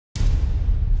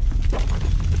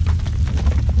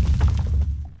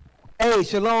Hey,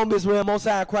 shalom, Israel. Most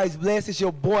High Christ bless. It's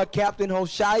your boy, Captain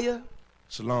Hoshea.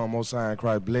 Shalom, Most High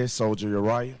Christ bless, Soldier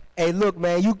Uriah. Hey, look,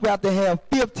 man, you about to have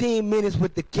 15 minutes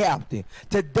with the captain.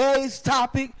 Today's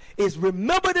topic is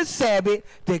remember the Sabbath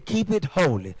to keep it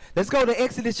holy. Let's go to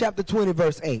Exodus chapter 20,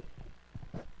 verse 8.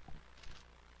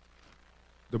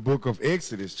 The book of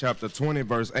Exodus, chapter 20,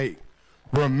 verse 8.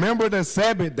 Remember the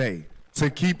Sabbath day to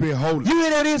keep it holy. You hear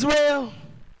that, Israel?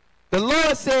 The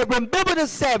Lord said, remember the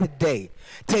Sabbath day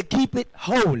to keep it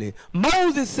holy.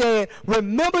 Moses said,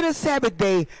 remember the Sabbath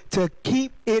day to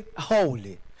keep it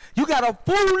holy. You got a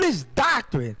foolish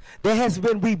doctrine that has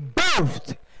been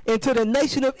rebirthed into the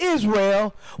nation of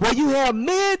Israel, where you have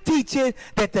men teaching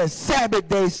that the Sabbath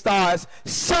day starts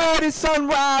Saturday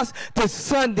sunrise to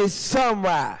Sunday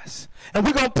sunrise. And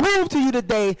we're going to prove to you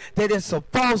today that it's a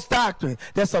false doctrine,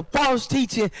 that's a false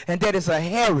teaching, and that it's a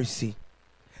heresy.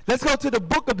 Let's go to the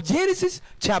book of Genesis,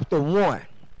 chapter 1.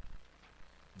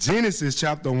 Genesis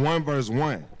chapter 1, verse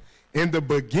 1. In the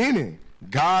beginning,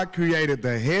 God created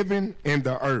the heaven and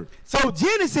the earth. So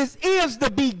Genesis is the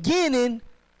beginning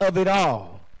of it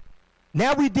all.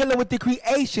 Now we're dealing with the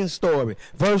creation story.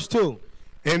 Verse 2.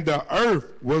 And the earth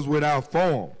was without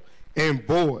form and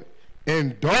void,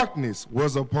 and darkness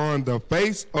was upon the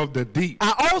face of the deep.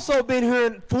 I also been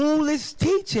hearing foolish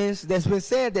teachings that's been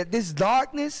said that this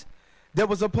darkness that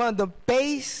was upon the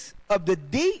face of the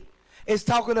deep is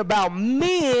talking about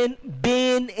men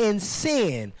being in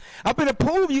sin. I'm going to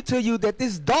prove to you that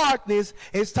this darkness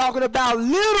is talking about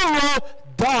literal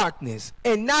darkness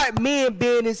and not men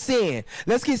being in sin.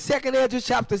 Let's get 2 Ezra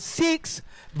chapter 6,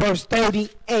 verse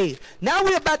 38. Now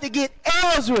we're about to get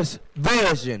Ezra's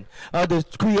version of the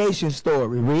creation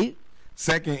story. Read.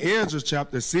 2 Ezra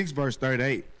chapter 6, verse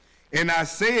 38. And I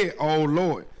said, O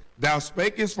Lord, thou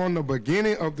spakest from the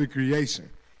beginning of the creation,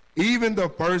 even the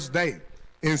first day,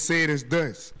 and saidest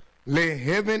thus, let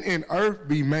heaven and earth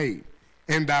be made,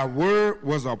 and thy word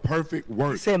was a perfect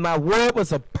work. He said, my word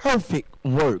was a perfect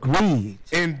work. Read.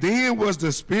 And then was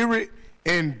the spirit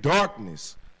and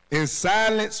darkness, and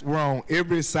silence were on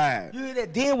every side. You hear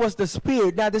that? Then was the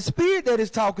spirit. Now the spirit that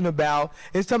is talking about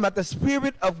is talking about the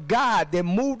spirit of God that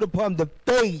moved upon the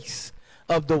face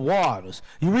of the waters.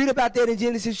 You read about that in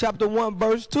Genesis chapter 1,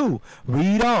 verse 2.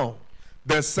 Read on.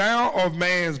 The sound of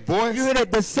man's voice. You hear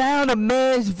that? The sound of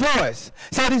man's voice.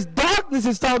 So this darkness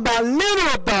is talking about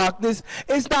literal darkness.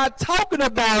 It's not talking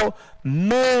about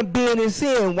man being in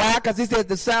sin. Why? Because it says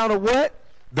the sound of what?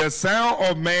 The sound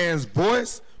of man's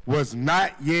voice was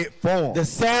not yet formed. The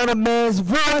sound of man's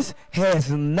voice has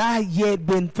not yet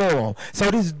been formed. So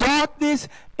this darkness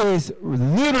is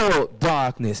literal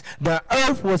darkness. The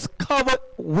earth was covered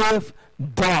with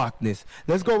darkness.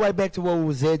 Let's go right back to what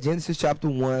was at Genesis chapter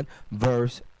 1,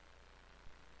 verse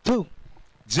 2.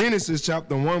 Genesis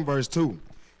chapter 1, verse 2.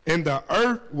 And the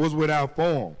earth was without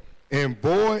form, and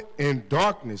void, and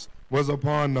darkness was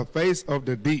upon the face of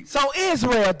the deep. So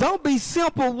Israel, don't be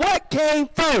simple. What came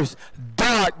first?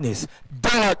 Darkness.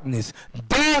 Darkness.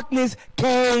 Darkness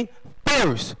came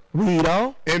first. Read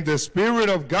on. And the Spirit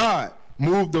of God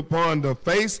moved upon the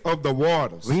face of the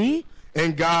waters. Read.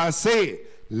 And God said,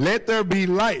 let there be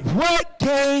light. What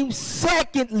came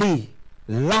secondly?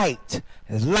 Light.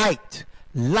 Light.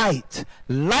 Light.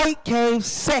 Light came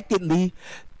secondly.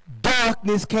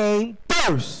 Darkness came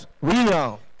first. Read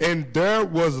on. And there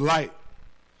was light.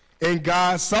 And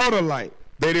God saw the light,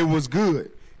 that it was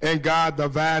good. And God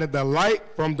divided the light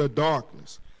from the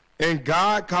darkness. And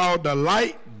God called the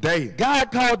light day.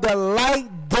 God called the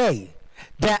light day.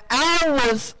 The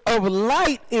hours of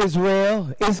light,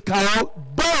 Israel, is called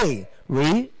day.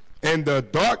 Read. And the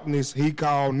darkness he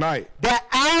called night. The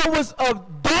hours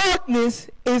of darkness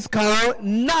is called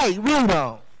night. Read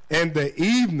on. And the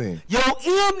evening. Your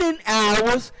evening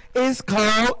hours is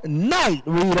called night.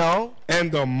 Read on.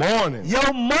 And the morning.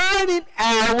 Your morning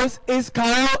hours is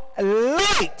called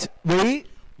light. Read.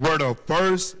 Were the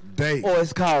first day. Or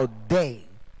it's called day.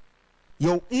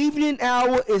 Your evening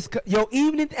hours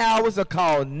are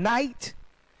called night,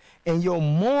 and your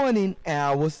morning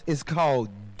hours is called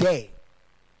day.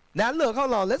 Now look,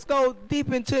 hold on, let's go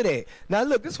deep into that. Now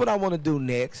look, this is what I want to do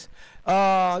next.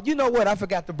 You know what? I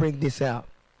forgot to bring this out.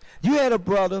 You had a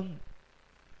brother,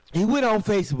 he went on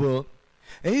Facebook,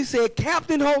 and he said,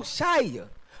 Captain Hoshea,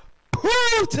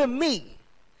 prove to me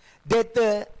that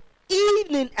the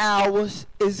evening hours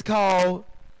is called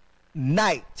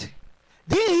night.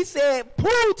 Then he said,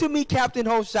 prove to me, Captain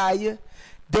Hoshea,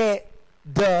 that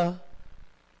the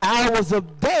hours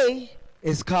of day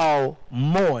is called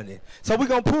morning. So we're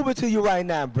going to prove it to you right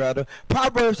now, brother.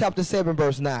 Proverbs chapter 7,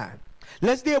 verse 9.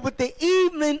 Let's deal with the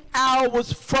evening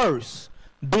hours first,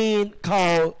 being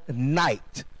called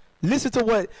night. Listen to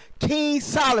what King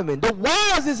Solomon, the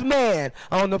wisest man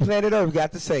on the planet Earth,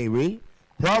 got to say. Read.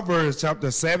 Proverbs chapter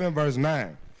 7, verse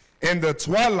 9. In the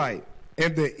twilight,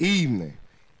 in the evening,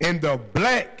 in the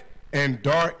black and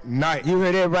dark night. You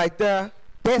heard that right there?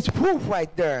 That's proof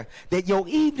right there that your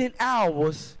evening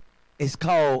hours is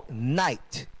called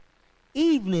night.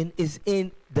 Evening is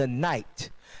in the night.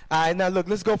 All right, now look,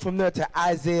 let's go from there to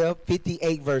Isaiah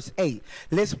 58, verse 8.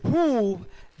 Let's prove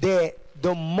that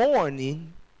the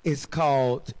morning is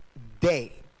called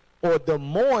day, or the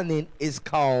morning is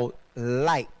called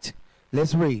light.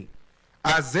 Let's read.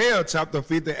 Isaiah chapter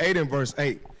 58 and verse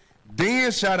 8.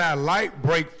 Then shall thy light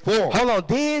break forth. Hold on.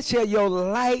 Then shall your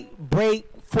light break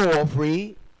forth,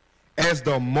 read. As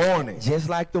the morning. Just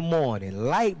like the morning.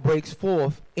 Light breaks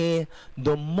forth in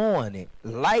the morning.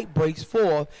 Light breaks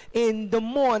forth in the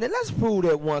morning. Let's prove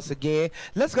that once again.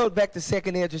 Let's go back to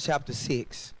 2nd Ezra chapter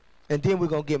 6. And then we're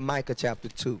going to get Micah chapter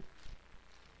 2.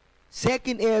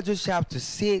 2nd Ezra chapter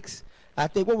 6. I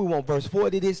think what we want, verse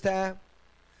 40 this time.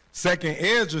 2nd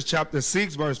Ezra chapter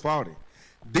 6, verse 40.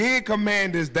 Then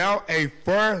commandest thou a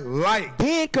fir light.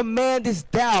 Then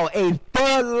commandest thou a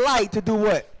fir light to do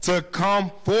what? To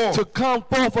come forth. To come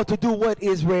forth, or to do what,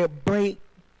 Israel? Break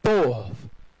forth.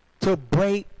 To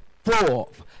break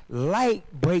forth. Light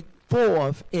break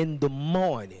forth in the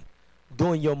morning.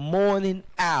 During your morning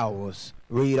hours.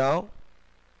 Read on.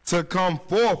 To come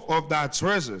forth of thy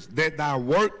treasures, that thy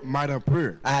work might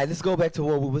appear. All right, let's go back to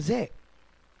where we was at.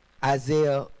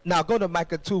 Isaiah. Now go to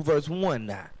Micah 2, verse 1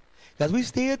 now. Because we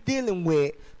still dealing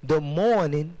with the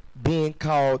morning being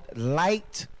called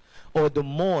light, or the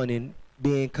morning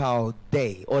being called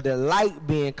day, or the light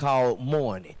being called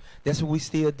morning. That's what we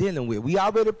still dealing with. We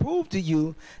already proved to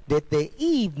you that the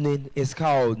evening is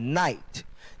called night.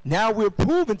 Now we're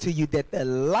proving to you that the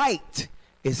light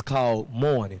is called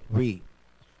morning. Read.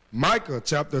 Micah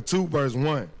chapter 2, verse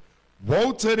 1.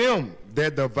 Woe to them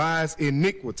that devise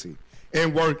iniquity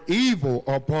and work evil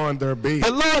upon their bed.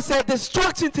 The Lord said,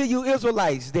 destruction to you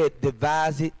Israelites that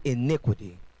devise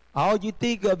iniquity. All you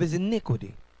think of is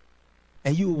iniquity.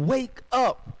 And you wake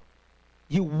up.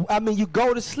 You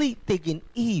go to sleep thinking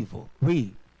evil.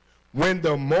 Read. When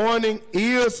the morning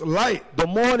is light. The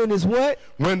morning is what?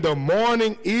 When the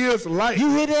morning is light. You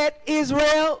hear that,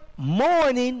 Israel?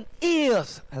 Morning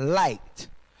is light.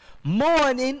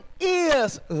 Morning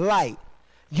is light.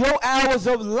 Your hours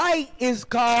of light is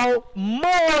called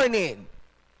morning.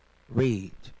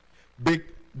 Read.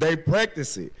 They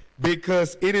practice it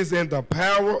because it is in the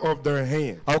power of their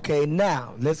hand. Okay,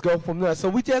 now let's go from there. So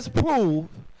we just proved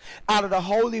out of the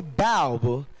Holy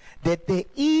Bible that the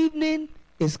evening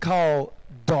is called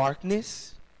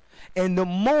darkness and the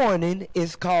morning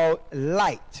is called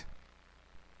light.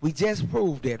 We just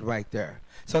proved that right there.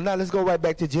 So now let's go right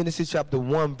back to Genesis chapter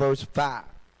 1, verse 5.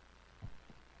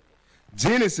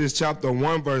 Genesis chapter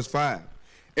 1, verse 5.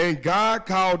 And God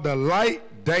called the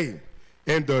light day,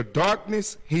 and the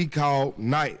darkness he called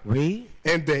night. Read.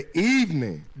 And the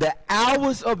evening. The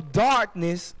hours of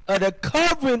darkness, or the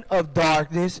covering of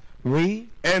darkness. Read.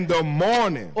 And the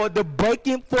morning. Or the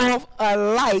breaking forth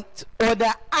of light, or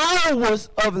the hours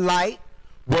of light.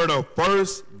 Were the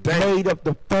first day. Made of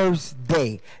the first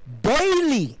day.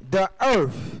 Daily the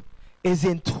earth is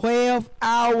in 12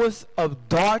 hours of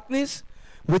darkness,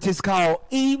 which is called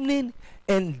evening,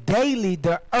 and daily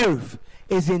the earth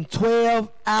is in 12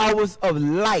 hours of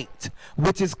light,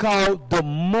 which is called the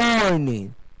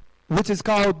morning.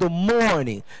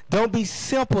 Don't be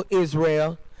simple,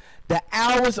 Israel. The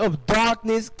hours of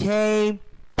darkness came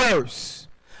first.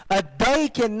 A day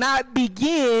cannot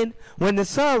begin when the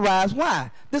sun rises.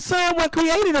 Why? The sun wasn't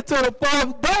created until the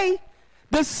fourth day.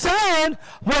 The sun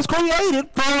was created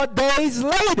 4 days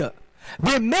later.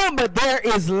 Remember, there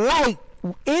is light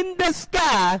in the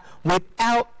sky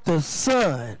without the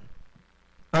sun.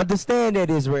 Understand that,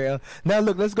 Israel. Now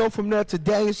look, let's go from there to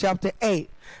Daniel chapter 8,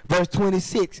 verse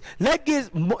 26.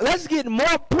 Let's get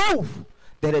more proof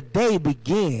that a day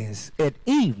begins at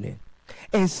evening.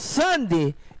 And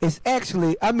Sunday is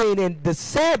actually, and the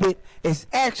Sabbath is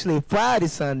actually Friday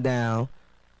sundown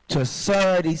to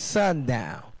Saturday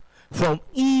sundown. From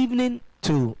evening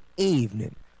to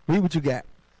evening. Read what you got.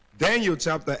 Daniel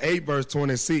chapter 8, verse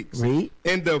 26. Read.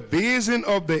 And the vision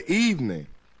of the evening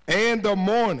and the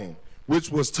morning,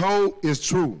 which was told, is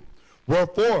true.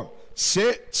 Wherefore,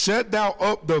 shut thou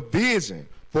up the vision,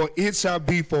 for it shall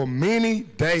be for many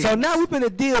days. So now we're going to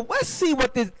deal,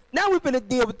 now we're going to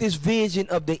deal with this vision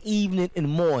of the evening and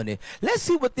morning. Let's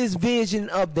see what this vision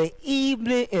of the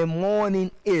evening and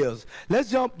morning is.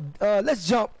 Let's jump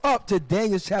up to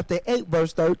Daniel chapter 8,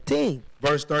 verse 13.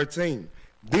 Verse 13.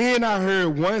 Then I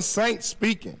heard one saint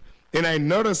speaking And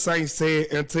another saint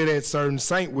said unto that certain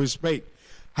saint which spake,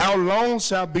 how long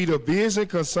shall be the vision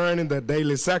concerning the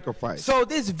daily sacrifice? So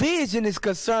this vision is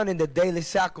concerning the daily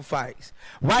sacrifice.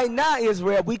 Right now,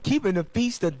 Israel, we keeping the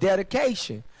Feast of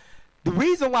Dedication. The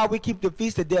reason why we keep the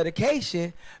Feast of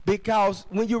Dedication, because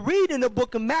when you read in the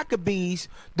book of Maccabees,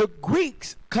 the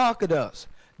Greeks conquered us.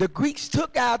 The Greeks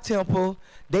took our temple.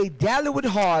 They dallied with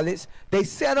harlots. They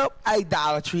set up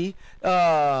idolatry.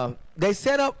 They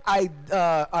set up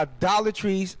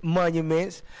idolatries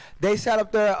monuments. They set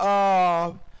up their.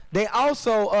 They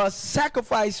also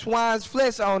sacrificed swine's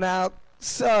flesh on our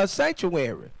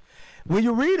sanctuary. When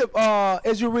you read,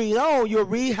 as you read on, you'll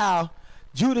read how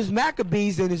Judas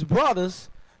Maccabees and his brothers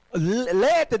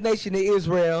led the nation of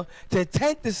Israel to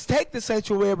take the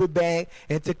sanctuary back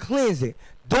and to cleanse it,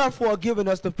 therefore giving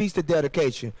us the Feast of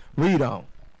Dedication. Read on.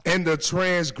 And the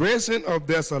transgression of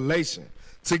desolation,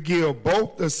 to give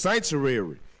both the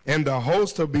sanctuary and the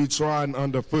host to be trodden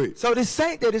underfoot. So the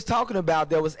saint that is talking about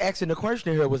that was asking the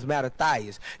question here was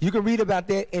Mattathias. You can read about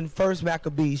that in 1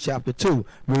 Maccabees chapter 2.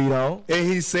 Read on. And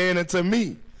he said unto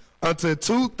me, unto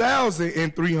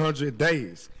 2,300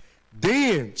 days,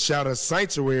 then shall the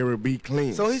sanctuary be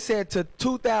cleansed. So he said to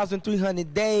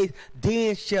 2,300 days,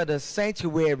 then shall the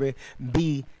sanctuary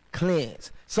be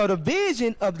cleansed. So the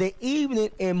vision of the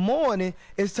evening and morning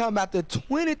is talking about the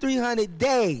 2,300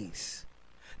 days.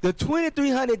 The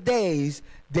 2,300 days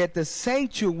that the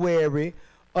sanctuary,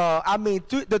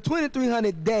 the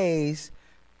 2,300 days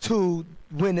to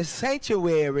when the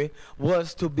sanctuary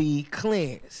was to be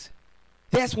cleansed.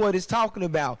 That's what it's talking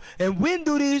about. And when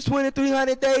do these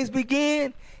 2,300 days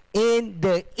begin? In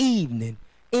the evening.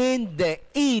 In the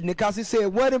evening. Because he said,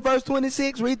 what in verse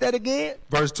 26? Read that again.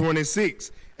 Verse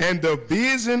 26. And the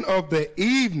vision of the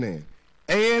evening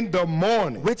and the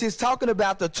morning. Which is talking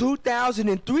about the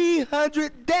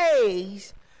 2,300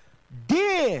 days.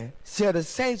 Then shall the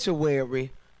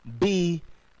sanctuary be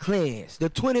cleansed. The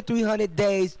 2,300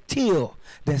 days till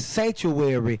the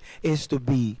sanctuary is to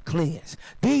be cleansed.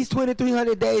 These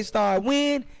 2,300 days start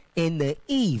when? In the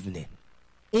evening.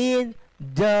 In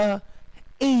the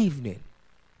evening.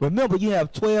 Remember, you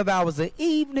have 12 hours of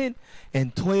evening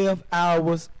and 12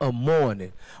 hours of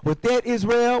morning. With that,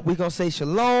 Israel, we're going to say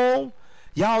shalom.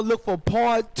 Y'all look for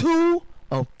part 2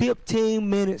 of 15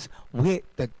 minutes with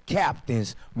the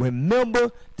captains.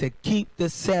 Remember to keep the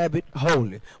Sabbath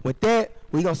holy. With that,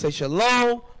 we're going to say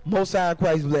shalom. Most High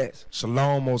Christ bless.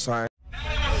 Shalom, Most High. The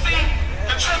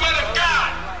tribute of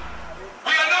God.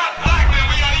 We are not black men,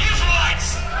 we are the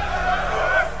Israelites.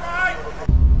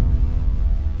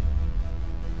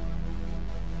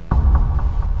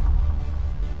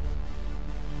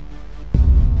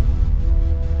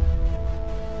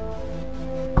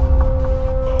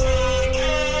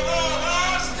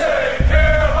 Take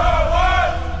care of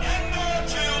us. And the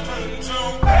children too.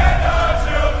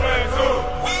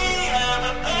 We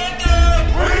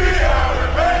have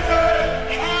repented.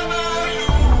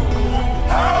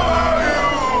 How are you?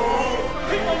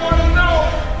 People want to know,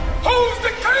 who's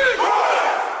the king?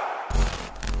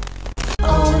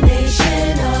 O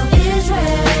nation of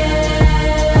Israel,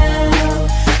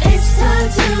 it's time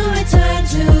to return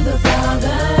to the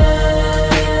Father.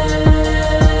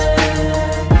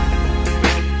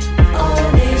 O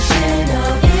nation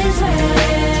of Israel,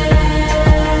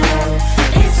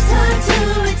 it's time to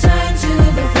return to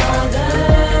the Father.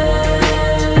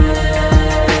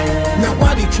 Now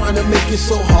why they trying to make it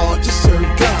so hard to serve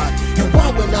God? And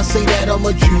why when I say that I'm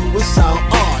a Jew, it sound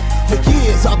odd? For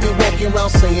years I've been walking around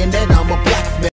saying that I'm a black man.